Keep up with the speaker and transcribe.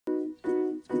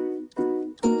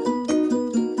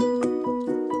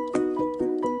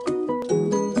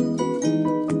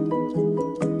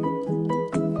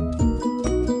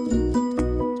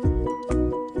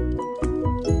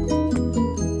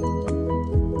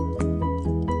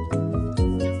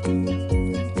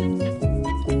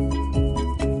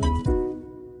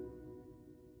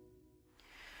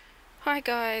Hi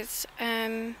guys,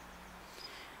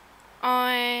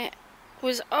 I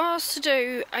was asked to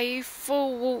do a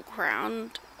full walk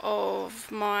round of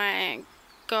my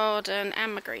garden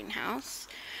and my greenhouse.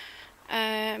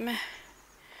 I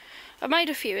made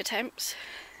a few attempts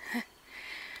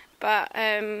but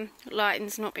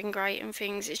lighting's not been great and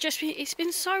things. It's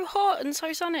been so hot and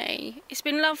so sunny. It's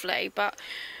been lovely, but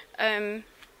the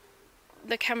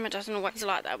camera doesn't always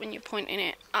like that when you're pointing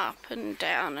it up and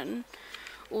down and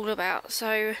all about.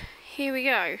 So here we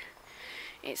go.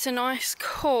 It's a nice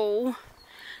cool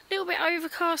little bit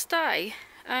overcast day,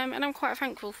 and I'm quite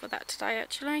thankful for that today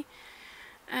actually.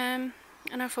 And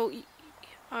I thought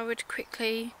I would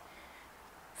quickly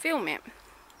film it.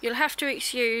 You'll have to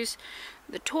excuse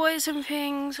the toys and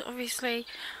things, obviously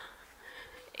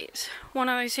it's one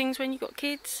of those things when you've got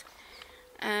kids,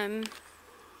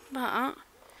 but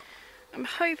I'm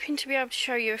hoping to be able to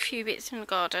show you a few bits in the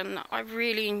garden that I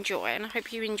really enjoy, and I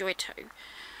hope you enjoy too.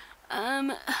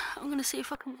 I'm going to see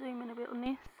if I can zoom in a bit on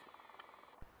this.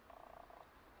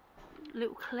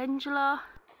 Little calendula.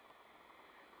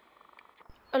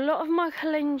 A lot of my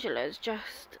calendulas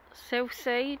just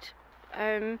self-seed.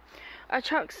 I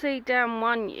chucked seed down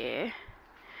one year,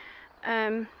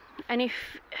 and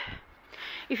if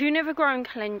you've never grown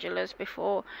calendulas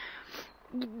before,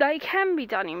 they can be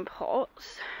done in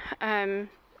pots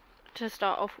to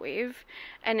start off with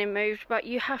and then moved, but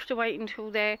you have to wait until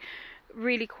they're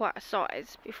really quite a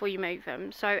size before you move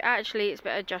them. So actually it's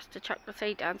better just to chuck the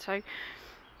seed down. So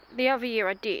the other year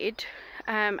I did,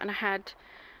 and I had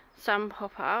some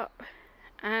pop up,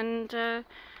 and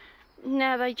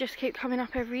now they just keep coming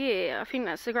up every year. I think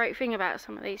that's the great thing about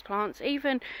some of these plants.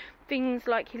 Even things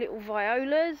like your little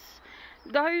violas,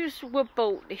 those were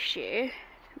bought this year,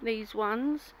 these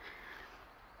ones.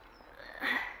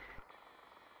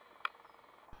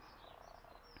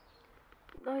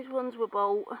 Those ones were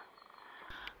bought,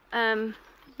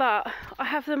 but I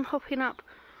have them popping up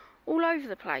all over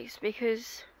the place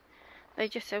because they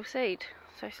just sell seed,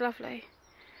 so it's lovely.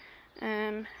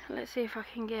 Let's see if I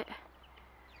can get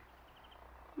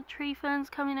the tree ferns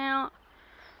coming out.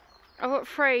 I've got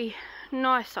 3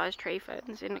 nice sized tree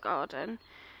ferns in the garden,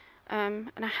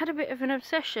 and I had a bit of an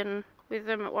obsession with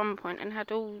them at one point and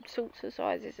had all sorts of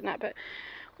sizes and that, but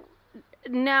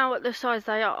now at the size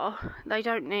they are, they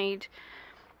don't need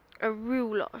a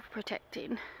real lot of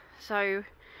protecting, so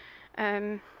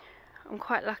I'm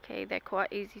quite lucky. They're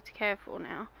quite easy to care for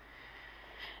now.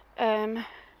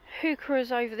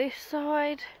 Heucheras over this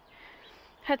side.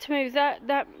 Had to move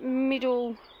that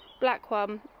middle black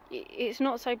one. It's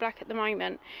not so black at the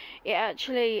moment. It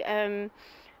actually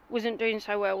wasn't doing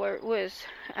so well where it was,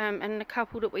 and the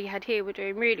couple that we had here were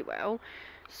doing really well,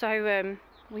 so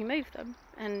we moved them,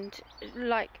 and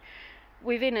like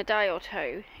within a day or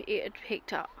two it had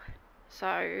picked up.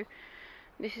 So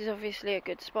this is obviously a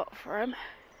good spot for them.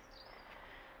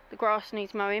 The grass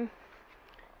needs mowing.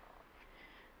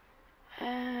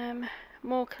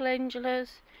 More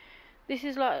calendulas. This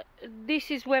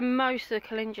is where most of the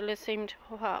calendulas seem to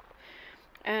pop up,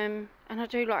 and I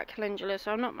do like calendulas,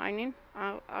 so I'm not moaning.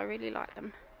 I really like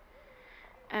them.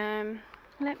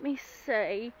 Let me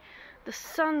see. The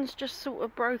sun's just sort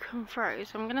of broken through,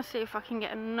 so I'm going to see if I can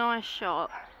get a nice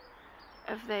shot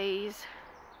of these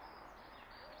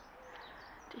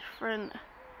different.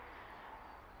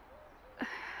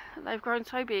 They've grown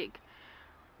so big.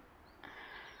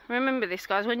 Remember this,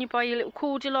 guys, when you buy your little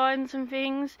cordylines and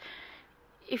things,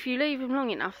 if you leave them long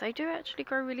enough, they do actually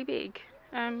grow really big.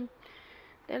 They're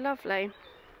lovely.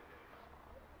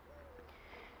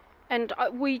 And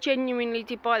we genuinely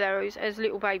did buy those as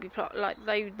little baby plot. Like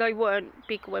they weren't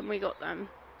big when we got them.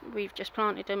 We've just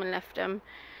planted them and left them,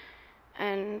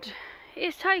 and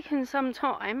it's taken some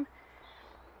time,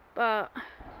 but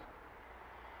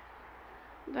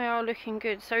they are looking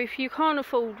good. So if you can't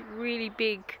afford really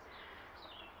big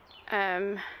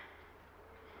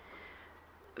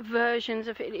versions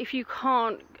of it, if you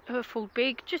can't afford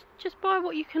big, just buy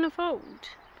what you can afford.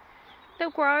 They'll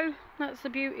grow. That's the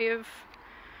beauty of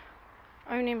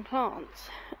owning plants.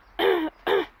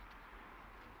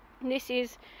 This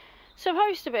is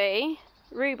supposed to be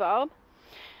rhubarb.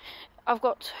 I've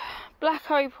got black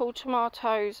opal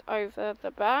tomatoes over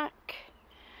the back,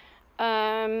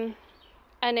 and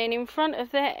then in front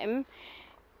of them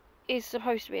is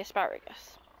supposed to be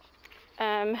asparagus,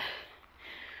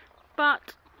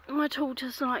 but my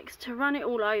tortoise likes to run it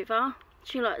all over.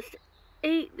 She likes to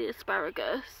eat the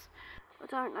asparagus. I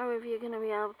don't know if you're going to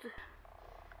be able to.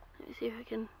 Let me see if I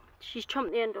can. She's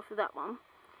chomped the end off of that one.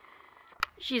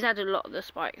 She's had a lot of the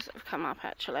spikes that have come up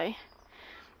actually,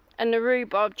 and the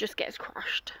rhubarb just gets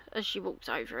crushed as she walks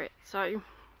over it, so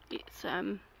it's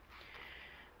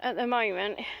at the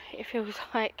moment it feels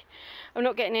like I'm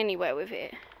not getting anywhere with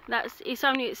it.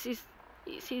 It's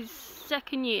his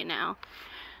second year now.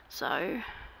 So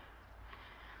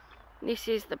this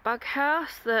is the bug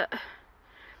house that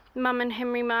Mum and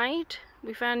Henry made.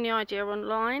 We found the idea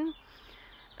online.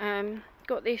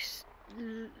 Got this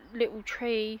little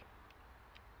tree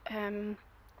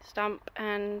stump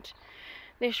and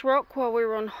this rock while we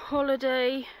were on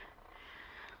holiday.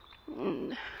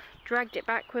 Dragged it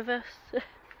back with us.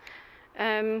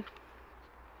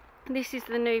 This is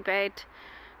the new bed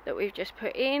that we've just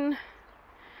put in.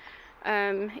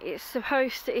 It's so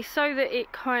that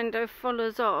it kind of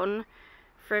follows on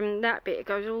from that bit. It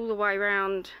goes all the way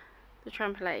around the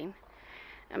trampoline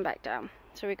and back down.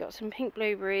 So we've got some pink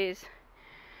blueberries,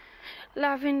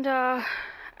 lavender,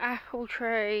 apple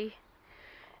tree.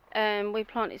 We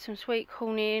planted some sweet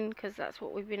corn in because that's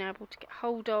what we've been able to get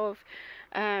hold of,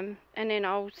 and then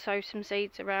I'll sow some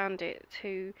seeds around it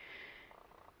to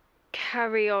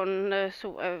carry on the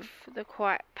the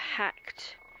quite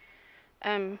packed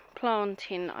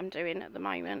planting I'm doing at the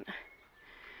moment.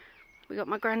 We got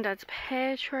my granddad's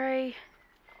pear tree,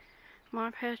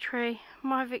 my pear tree,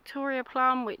 my Victoria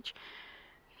plum, which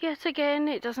yet again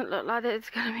it doesn't look like there's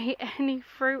going to be any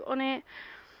fruit on it.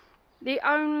 The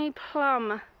only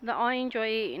plum that I enjoy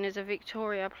eating is a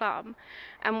Victoria plum,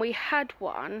 and we had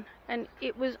one and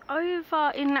it was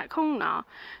over in that corner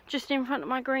just in front of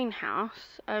my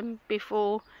greenhouse,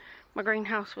 before my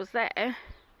greenhouse was there,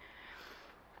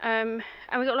 and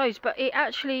we got loads, but it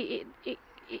actually it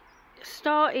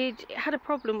had a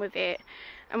problem with it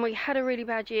and we had a really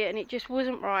bad year and it just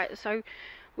wasn't right, so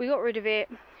we got rid of it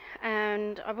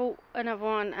and I bought another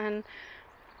one, and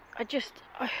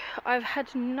I've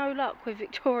had no luck with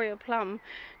Victoria plum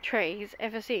trees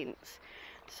ever since,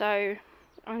 so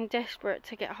I'm desperate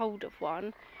to get hold of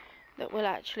one that will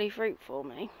actually fruit for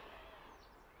me.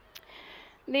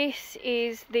 This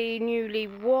is the newly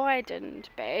widened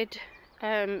bed.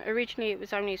 Originally it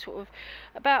was only sort of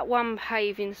about 1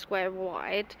 paving square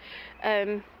wide,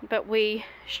 but we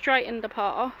straightened the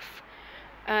path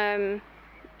and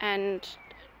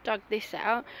dug this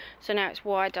out, so now it's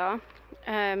wider.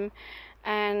 And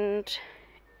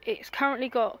it's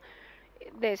currently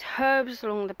there's herbs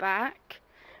along the back,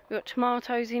 we've got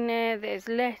tomatoes in there, there's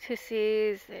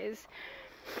lettuces, there's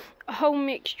a whole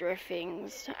mixture of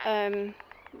things.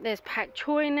 There's pak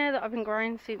choy in there that I've been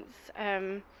growing since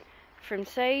from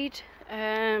seed.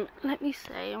 Let me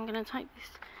see, I'm going to take this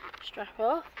strap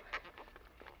off.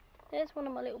 There's one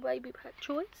of my little baby pak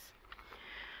choys.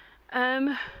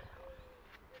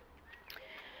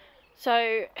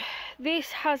 So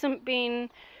this hasn't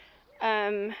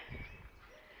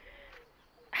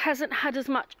had as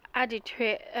much added to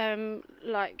it,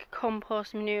 like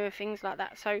compost, manure, things like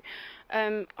that. So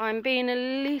I'm being a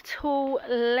little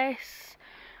less,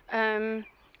 I'm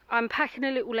packing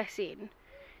a little less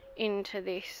into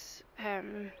this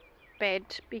bed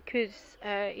because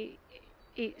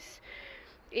it's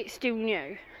still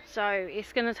new. So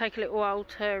it's going to take a little while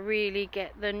to really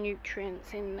get the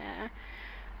nutrients in there.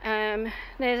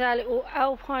 There's our little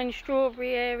alpine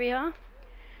strawberry area,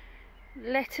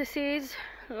 lettuces,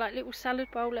 like little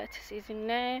salad bowl lettuces in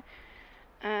there.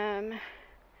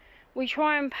 We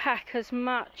try and pack as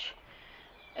much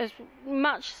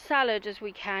salad as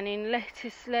we can in,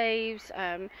 lettuce leaves,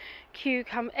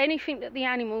 cucumber, anything that the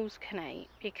animals can eat,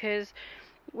 because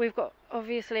we've got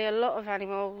obviously a lot of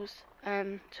animals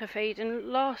to feed.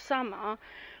 And last summer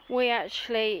we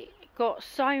actually got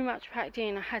so much packed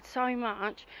in, I had so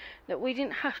much that we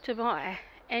didn't have to buy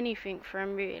anything for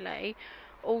them really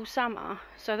all summer.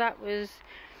 So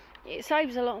it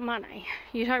saves a lot of money.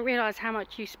 You don't realise how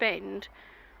much you spend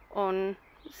on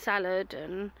salad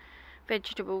and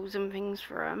vegetables and things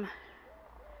for them.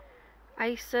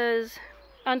 Acers,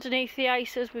 underneath the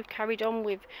acers we've carried on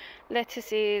with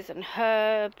lettuces and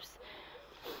herbs,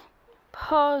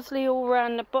 parsley all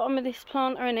around the bottom of this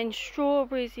planter, and then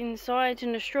strawberries inside,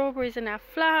 and the strawberries are now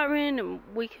flowering and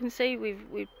we can see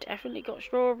we've definitely got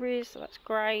strawberries, so that's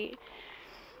great.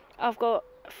 I've got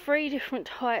 3 different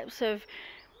types of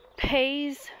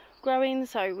peas growing,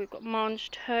 so we've got mange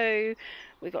 2,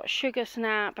 we've got sugar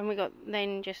snap, and we've got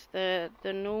then just the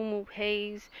normal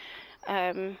peas.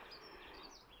 And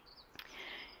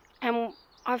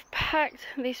I've packed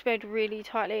this bed really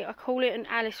tightly. I call it an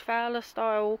Alice Fowler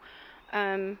style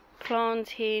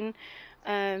planting.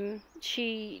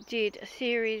 She did a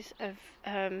series of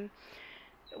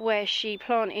where she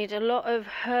planted a lot of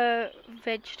her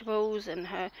vegetables and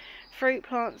her fruit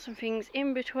plants and things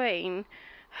in between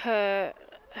her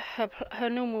her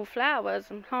normal flowers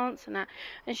and plants and that,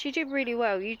 and she did really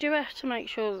well. You do have to make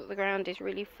sure that the ground is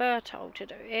really fertile to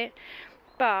do it,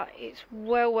 but it's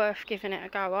well worth giving it a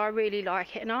go. I really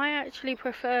like it, and I actually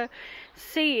prefer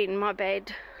seeing my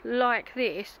bed like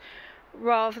this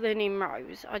rather than in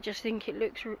rows. I just think it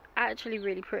looks actually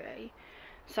really pretty.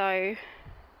 So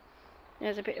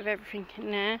there's a bit of everything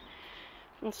in there.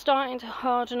 I'm starting to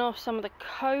harden off some of the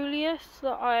coleus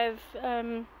that I've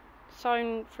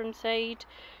sown from seed,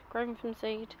 grown from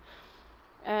seed.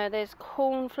 There's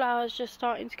cornflowers just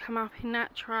starting to come up in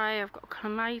that tray. I've got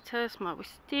clematis, my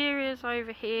wisterias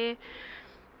over here.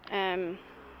 There's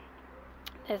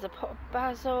a pot of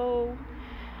basil.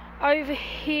 Over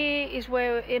here is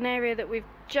where an area that we've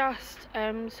just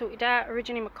sorted out.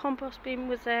 Originally my compost bin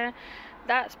was there.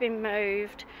 That's been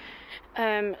moved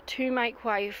to make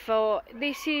way for,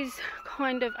 this is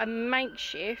kind of a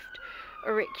makeshift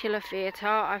auricular theatre.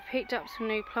 I've picked up some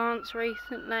new plants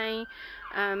recently.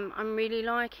 I'm really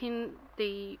liking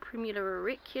the primula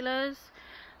auriculas,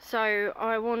 so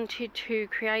I wanted to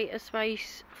create a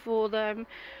space for them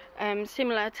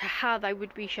similar to how they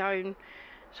would be shown,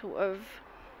 sort of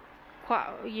quite,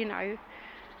 you know,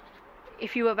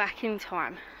 if you were back in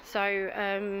time.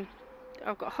 So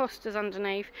I've got hostas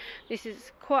underneath. This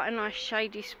is quite a nice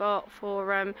shady spot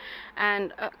for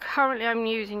and currently I'm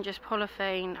using just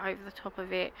polythene over the top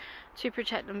of it to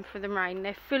protect them from the rain.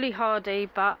 They're fully hardy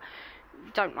but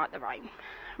don't like the rain.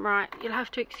 Right, you'll have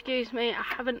to excuse me, I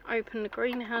haven't opened the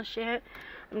greenhouse yet.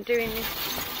 I'm doing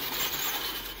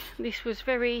this was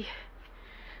very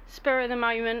spur of the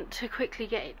moment to quickly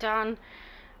get it done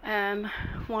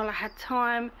while I had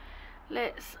time.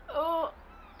 Let's, oh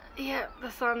yeah, the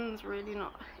sun's really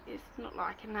it's not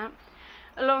liking that.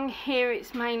 Along here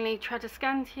it's mainly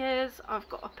Tradescantias. I've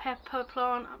got a pepper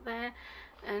plant up there,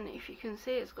 and if you can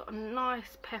see, it's got a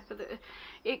nice pepper that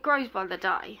it grows by the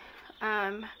day.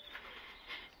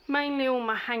 Mainly all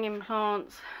my hanging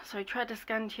plants, so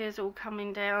Tradescantias all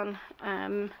coming down.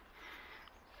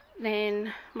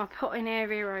 Then my potting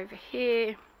area over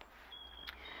here.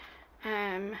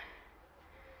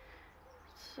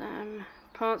 Some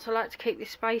plants. I like to keep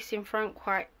this space in front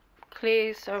quite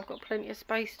clear, so I've got plenty of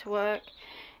space to work.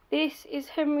 This is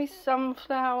Henry's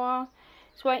sunflower.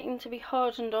 It's waiting to be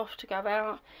hardened off to go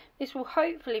out. This will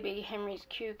hopefully be Henry's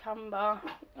cucumber.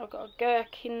 I've got a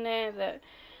gherkin there that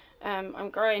I'm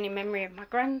growing in memory of my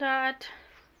granddad.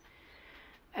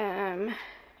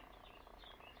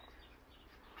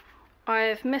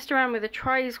 I've messed around with the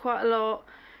trays quite a lot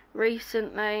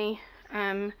recently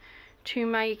to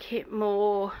make it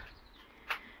more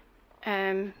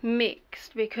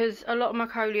mixed, because a lot of my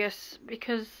coleus,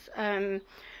 because I'm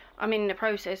in the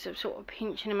process of sort of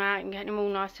pinching them out and getting them all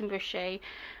nice and bushy,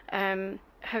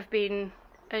 have been,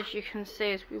 as you can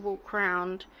see as we walk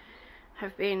around,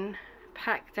 have been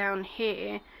packed down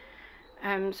here,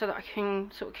 so that I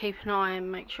can sort of keep an eye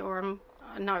and make sure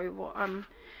I know what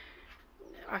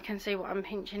I can see what I'm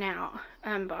pinching out.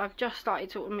 But I've just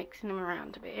started sort of mixing them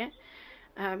around a bit,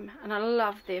 and I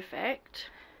love the effect.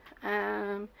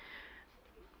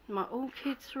 My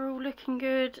orchids are all looking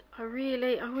good. I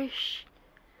wish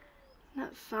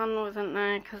that sun wasn't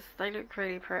there because they look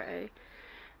really pretty.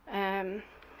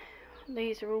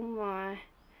 These are all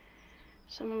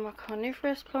some of my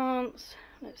carnivorous plants.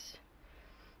 Let's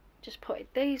just potted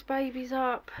these babies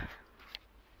up.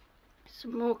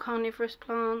 Some more carnivorous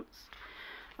plants.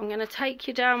 I'm going to take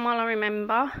you down while I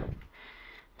remember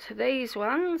to these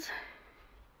ones.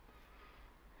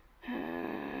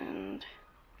 And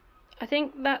I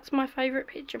think that's my favourite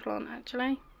pitcher plant,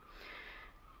 actually.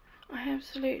 I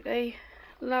absolutely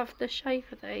love the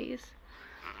shape of these.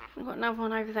 I've got another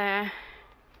one over there.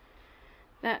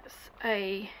 That's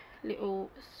a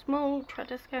little small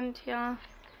Tradescantia.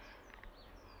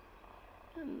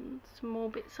 And some more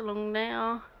bits along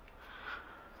there.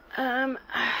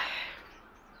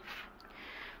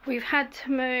 We've had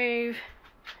to move.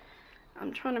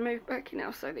 I'm trying to move back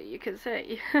now so that you can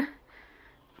see. A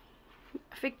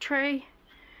fig tree.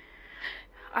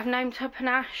 I've named her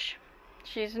Panache.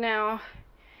 She's now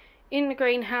in the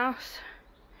greenhouse.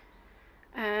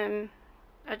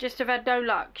 I just have had no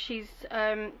luck. She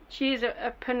is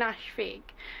a Panache fig.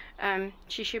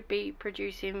 She should be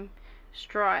producing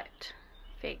striped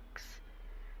figs,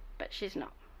 but she's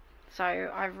not.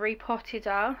 So I've repotted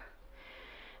her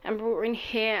and brought her in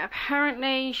here.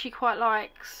 Apparently she quite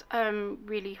likes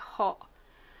really hot,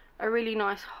 a really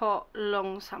nice hot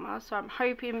long summer, so I'm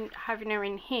hoping having her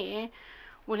in here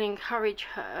will encourage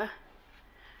her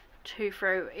to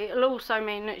throw. It'll also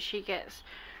mean that she gets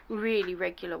really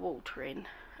regular watering,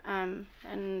 and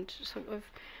sort of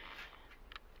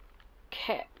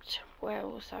kept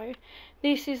well. So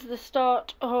this is the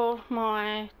start of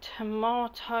my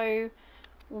tomato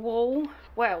wall.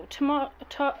 Well, tomato,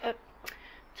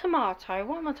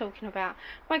 what am I talking about?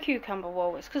 My cucumber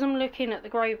wall. It's because I'm looking at the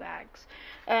grow bags.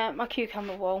 My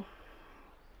cucumber wall.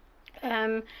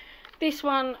 This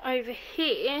one over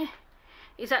here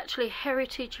is actually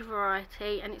heritage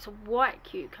variety, and it's a white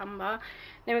cucumber.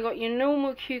 Then we've got your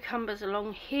normal cucumbers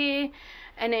along here,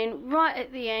 and then right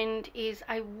at the end is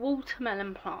a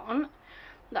watermelon plant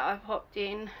that I popped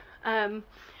in.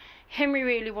 Henry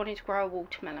really wanted to grow a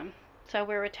watermelon, so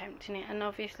we're attempting it, and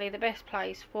obviously the best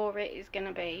place for it is going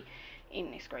to be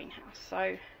in this greenhouse.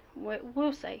 So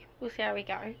we'll see how we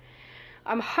go.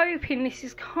 I'm hoping this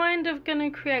is kind of going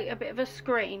to create a bit of a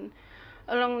screen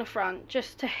along the front,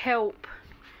 just to help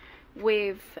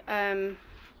with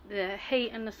the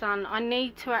heat and the sun. I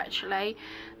need to actually,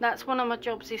 that's one of my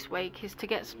jobs this week, is to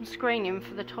get some screening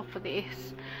for the top of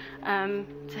this,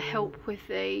 to help with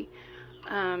the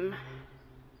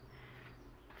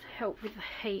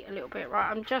heat a little bit. Right,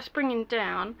 I'm just bringing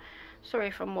down, sorry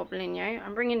if I'm wobbling you,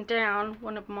 I'm bringing down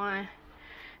one of my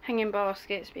hanging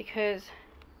baskets because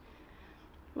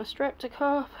my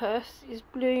streptocarpus is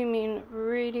blooming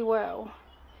really well.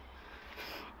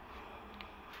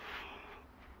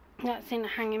 That's in a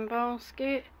hanging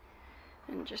basket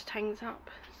and just hangs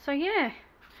up. So yeah,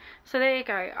 so there you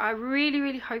go. I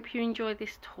really hope you enjoyed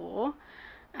this tour,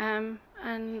 and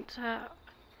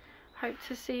hope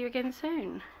to see you again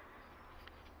soon.